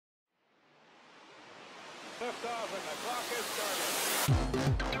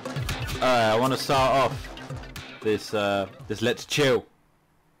I want to start off this Let's Chill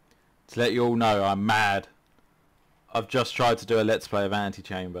to let you all know I'm mad. I've just tried to do a Let's Play of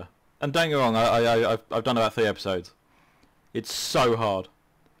Antichamber, and don't get me wrong, I've done about 3 episodes. It's so hard.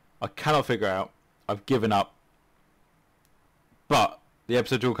 I cannot figure it out. I've given up. But the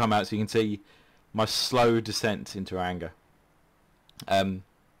episodes will come out so you can see my slow descent into anger. But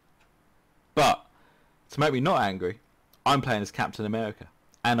to make me not angry, I'm playing as Captain America,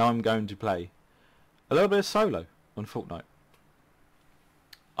 and I'm going to play a little bit of solo on Fortnite.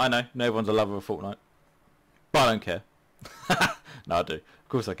 I know, not everyone's a lover of Fortnite, but I don't care. No, I do. Of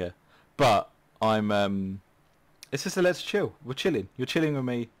course I care. But I'm it's just a let's chill. We're chilling. You're chilling with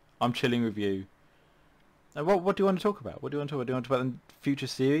me. I'm chilling with you. And what do you want to talk about? What do you want to talk about? Do you want to talk about the future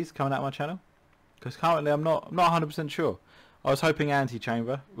series coming out on my channel? Because currently I'm not 100% sure. I was hoping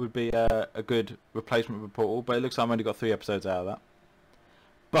Antichamber would be a good replacement for Portal, but it looks like I've only got 3 episodes out of that.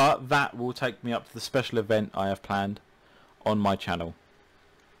 But that will take me up to the special event I have planned on my channel.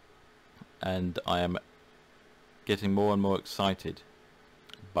 And I am getting more and more excited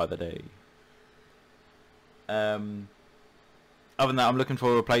by the day. Other than that, I'm looking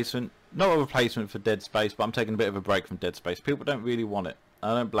for a replacement. Not a replacement for Dead Space, but I'm taking a bit of a break from Dead Space. People don't really want it.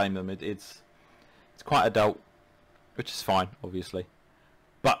 I don't blame them. It's quite adult, which is fine, obviously.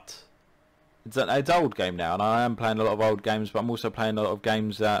 But it's an old game now, and I am playing a lot of old games, but I'm also playing a lot of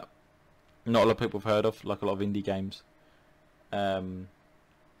games that not a lot of people have heard of, like a lot of indie games.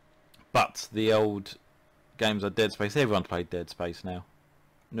 But the old games like Dead Space, everyone's played Dead Space now.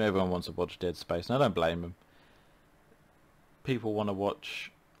 Everyone wants to watch Dead Space, and I don't blame them. People want to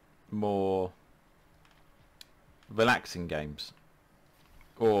watch more relaxing games,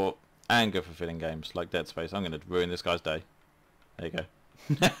 or anger-fulfilling games like Dead Space. I'm going to ruin this guy's day. There you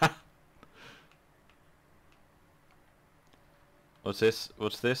go. What's this?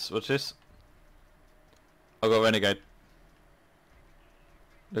 What's this? What's this? I got Renegade.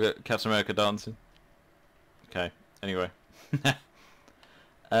 Look at Captain America dancing. Okay, anyway.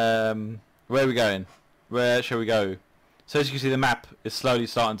 Where are we going? Where shall we go? So as you can see, the map is slowly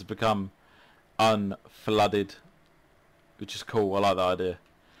starting to become unflooded, which is cool. I like that idea.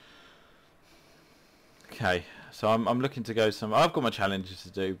 Okay, so I'm looking to go somewhere. I've got my challenges to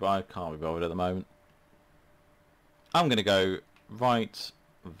do, but I can't be bothered at the moment. I'm going to go right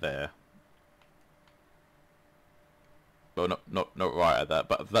there. Well, not right at that,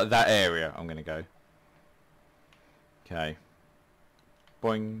 but that area I'm going to go. Okay.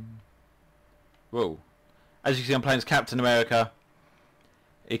 Boing. Whoa. As you can see, I'm playing as Captain America.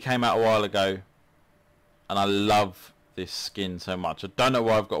 It came out a while ago, and I love this skin so much. I don't know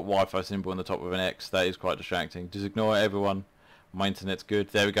why I've got a Wi-Fi symbol on the top of an X. That is quite distracting. Just ignore it, everyone. My internet's good.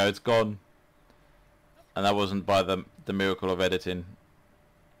 There we go. It's gone. And that wasn't by the miracle of editing.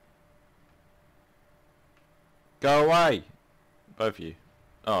 Go away, both of you.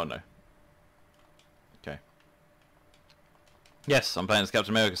 Oh no. Okay. Yes, I'm playing as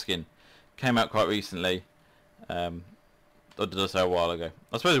Captain America skin. Came out quite recently. Or did I say a while ago?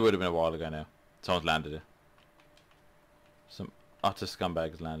 I suppose it would have been a while ago now. Someone's landed here. Some utter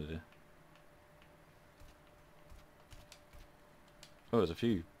scumbags landed here. Oh, there's a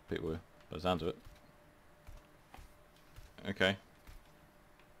few people here, by the sounds of it. Okay.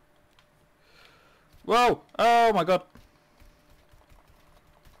 Whoa! Oh my god!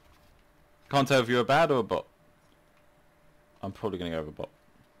 Can't tell if you're a bad or a bot. I'm probably going to go with a bot.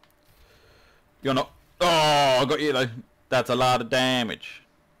 You're not. Oh, I got you though. That's a lot of damage.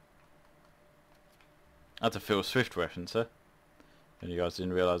 That's a Phil Swift reference, sir. And you guys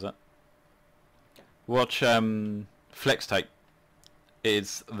didn't realise that. Watch Flex Tape.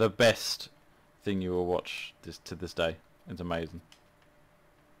 It's the best thing you will watch to this day. It's amazing.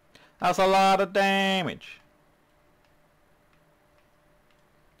 That's a lot of damage.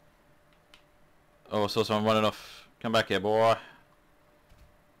 Oh, I saw someone running off. Come back here, boy. You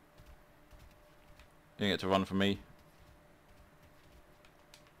didn't get to run from me.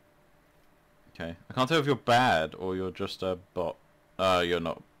 Okay. I can't tell if you're bad or you're just a bot. You're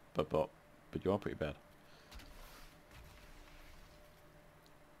not a bot, but you are pretty bad.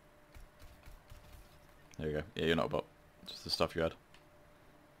 There you go. Yeah, you're not a bot. Just the stuff you had.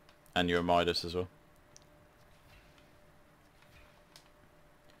 And you're a Midas as well.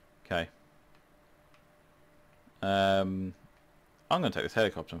 Okay. I'm going to take this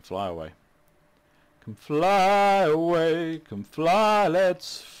helicopter and fly away. Come fly away, come fly,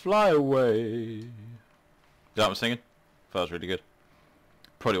 let's fly away. Is that what I'm singing? I thought it was really good.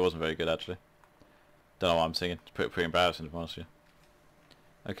 Probably wasn't very good actually. Don't know why I'm singing. It's pretty embarrassing to be honest with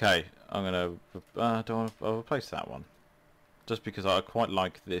Okay, I'm gonna I'll replace that one, just because I quite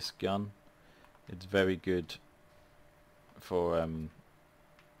like this gun. It's very good for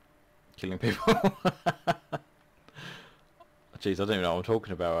killing people. Jeez, I don't even know what I'm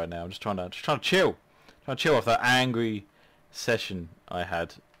talking about right now. I'm just trying to chill, trying to chill off that angry session I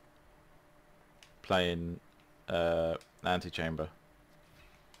had playing Antichamber.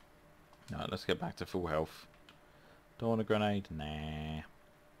 No, let's get back to full health. Don't want a grenade? Nah.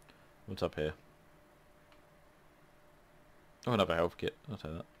 What's up here? Oh, another health kit. I'll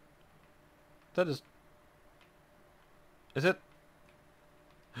take that. That is... Is it?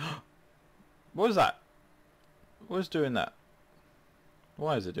 What is that? What is doing that?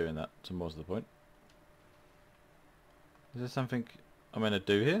 Why is it doing that? To more to the point. Is there something I'm going to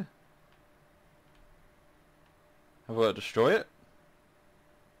do here? Have I got to destroy it?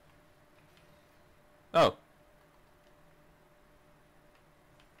 Oh.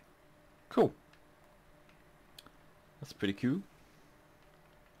 Cool. That's pretty cool.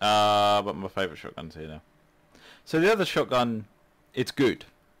 But my favourite shotgun's here now. So the other shotgun, it's good,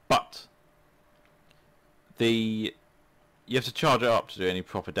 but you have to charge it up to do any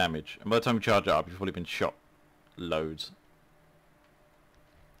proper damage. And by the time you charge it up, you've probably been shot loads.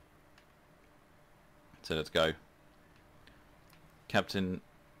 So let's go. Captain...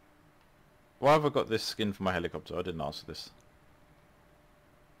 Why have I got this skin for my helicopter? I didn't ask for this.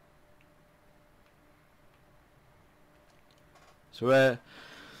 So where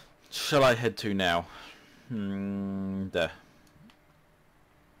shall I head to now? There.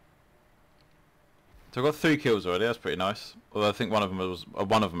 So I got 3 kills already. That's pretty nice. Although I think one of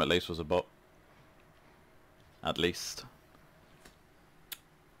them at least was a bot. At least.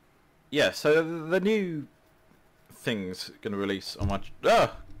 Yeah. So the new thing's gonna release on my.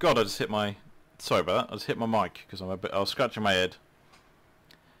 Oh God! I just hit my. Sorry about that. I just hit my mic because I was scratching my head.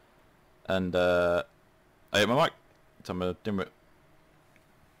 And I hit my mic. So I'm gonna dim it.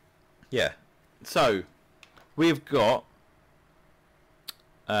 Yeah. So we've got.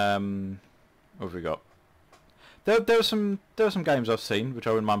 What have we got? There were some games I've seen which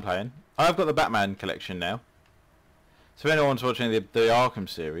I wouldn't mind playing. I've got the Batman collection now. So if anyone's watching the Arkham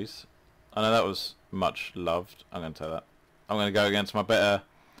series, I know that was much loved. I'm going to take that. I'm going to go against my better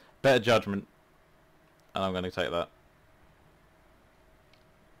judgment, and I'm going to take that.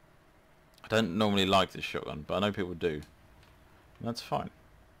 I don't normally like this shotgun, but I know people do. And that's fine.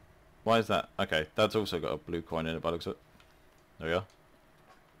 Why is that? Okay, that's also got a blue coin in it by the looks of it. There we are.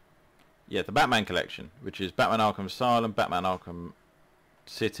 Yeah, the Batman collection, which is Batman Arkham Asylum, Batman Arkham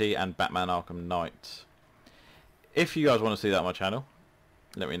City, and Batman Arkham Knight. If you guys want to see that on my channel,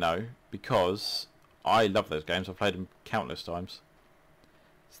 let me know, because I love those games. I've played them countless times.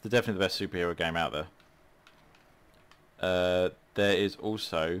 It's definitely the best superhero game out there. There is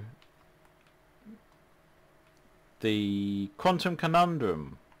also the Quantum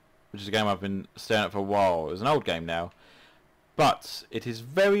Conundrum, which is a game I've been staring at for a while. It's an old game now, but it is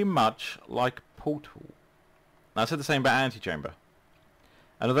very much like Portal. Now, I said the same about Antichamber.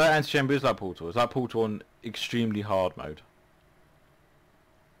 And although Antichamber is like Portal, it's like Portal on extremely hard mode.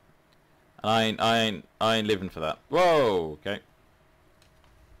 And I ain't living for that. Whoa, okay.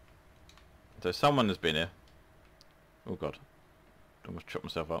 So someone has been here. Oh God, almost chopped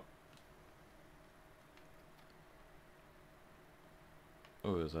myself up.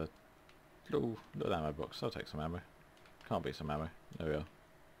 Oh, there's a little ammo box. I'll take some ammo. Can't beat some ammo. There we are.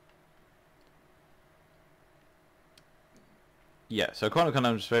 Yeah, so Quantum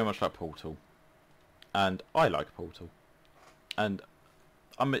Conundrum is very much like Portal, and I like Portal, and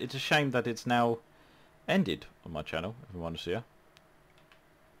it's a shame that it's now ended on my channel, if I'm honest here,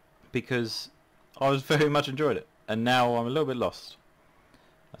 because I was very much enjoyed it, and now I'm a little bit lost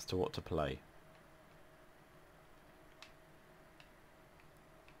as to what to play.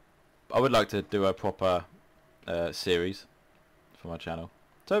 I would like to do a proper series for my channel,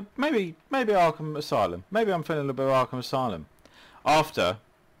 so maybe Arkham Asylum. Maybe I'm feeling a little bit of Arkham Asylum after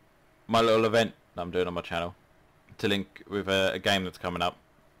my little event that I'm doing on my channel to link with a game that's coming up,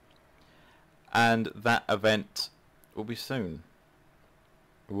 and that event will be soon.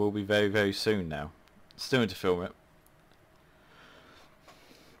 It will be very, very soon now. Still need to film it,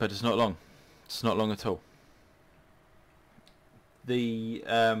 but it's not long. It's not long at all. The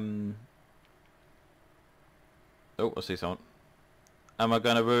oh, I see someone. Am I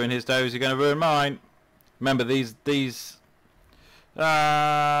going to ruin his day? Or is he going to ruin mine? Remember these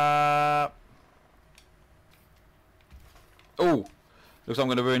oh, looks like I'm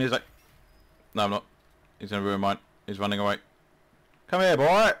going to ruin his day. No, I'm not. He's going to ruin mine. He's running away. Come here,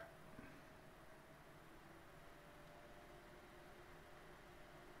 boy.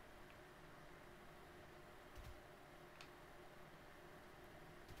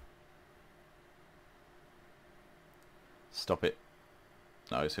 Stop it.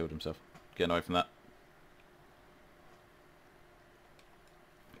 No, he's healed himself. Getting away from that.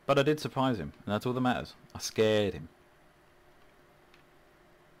 But I did surprise him, and that's all that matters. I scared him.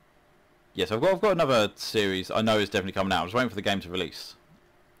 Yes, I've got another series. I know it's definitely coming out. I was waiting for the game to release,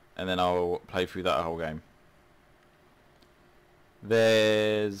 and then I'll play through that whole game.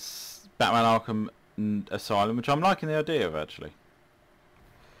 There's Batman Arkham Asylum, which I'm liking the idea of, actually,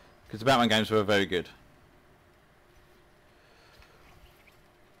 because the Batman games were very good.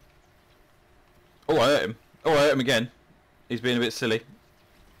 Oh, I hurt him. Oh, I hurt him again. He's being a bit silly.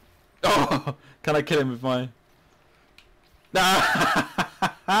 Oh, can I kill him with my...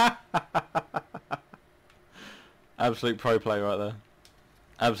 Absolute pro play right there.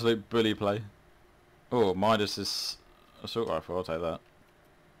 Absolute bully play. Oh, minus this assault rifle. I'll take that.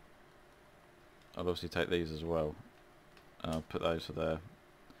 I'll obviously take these as well. I'll put those for there.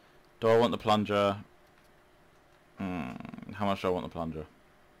 Do I want the plunger? How much do I want the plunger?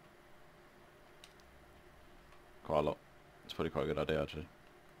 Quite a lot. It's probably quite a good idea, actually.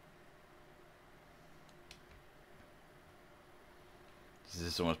 This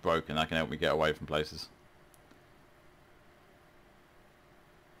is almost broken. That can help me get away from places.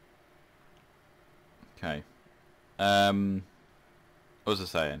 Okay. What was I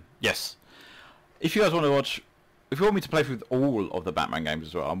saying? Yes. If you guys want to watch... If you want me to play through all of the Batman games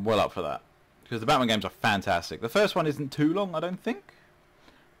as well, I'm well up for that. Because the Batman games are fantastic. The first one isn't too long, I don't think.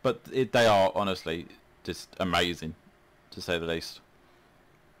 But they are, honestly, just amazing, to say the least.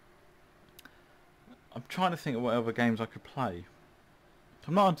 I'm trying to think of what other games I could play.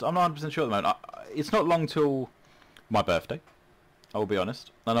 I'm not 100% sure at the moment. It's not long till my birthday, I will be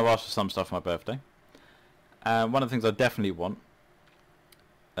honest. And I've asked for some stuff for my birthday. One of the things I definitely want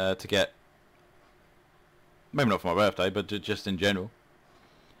to get, maybe not for my birthday, but just in general,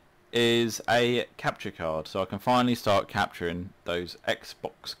 is a capture card. So I can finally start capturing those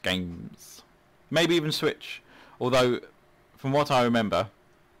Xbox games. Maybe even Switch. Although, from what I remember,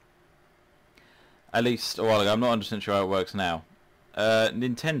 at least a while ago, I'm not 100% sure how it works now.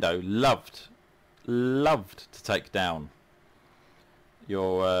 Nintendo loved to take down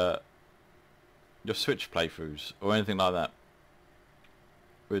your Switch playthroughs or anything like that,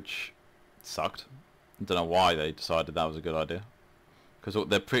 which sucked. I don't know why they decided that was a good idea, because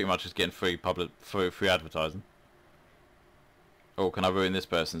they're pretty much just getting free advertising. Oh, can I ruin this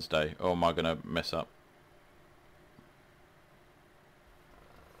person's day? Or am I gonna mess up?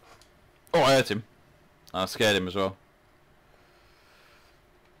 Oh, I hurt him. I scared him as well.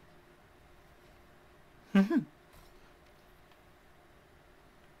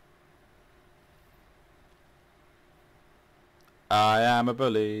 I am a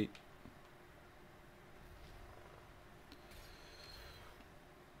bully.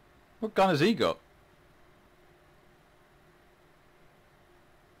 What gun has he got?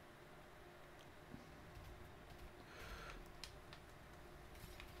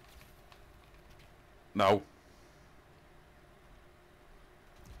 No.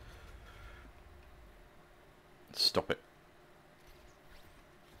 Stop it.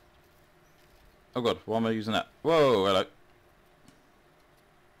 Oh god, why am I using that? Whoa, hello.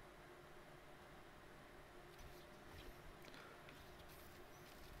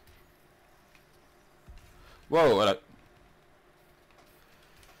 Whoa, hello.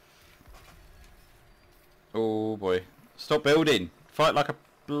 Oh boy. Stop building. Fight like a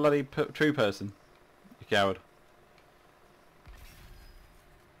bloody true person. You coward.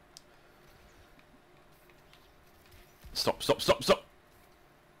 Stop, stop, stop, stop.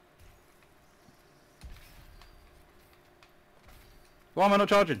 Why am I not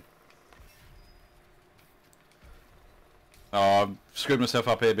charging? Oh, I've screwed myself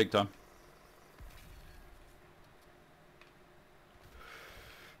up here big time.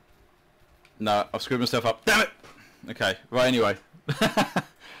 No, I've screwed myself up. Damn it! Okay, right, anyway.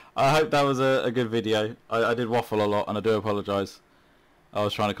 I hope that was a good video. I did waffle a lot, and I do apologise. I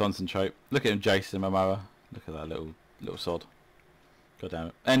was trying to concentrate. Look at him, Jason Momoa. Look at that little sod. God damn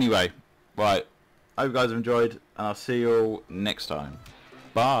it. Anyway, right. I hope you guys have enjoyed, and I'll see you all next time.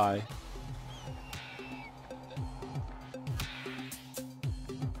 Bye.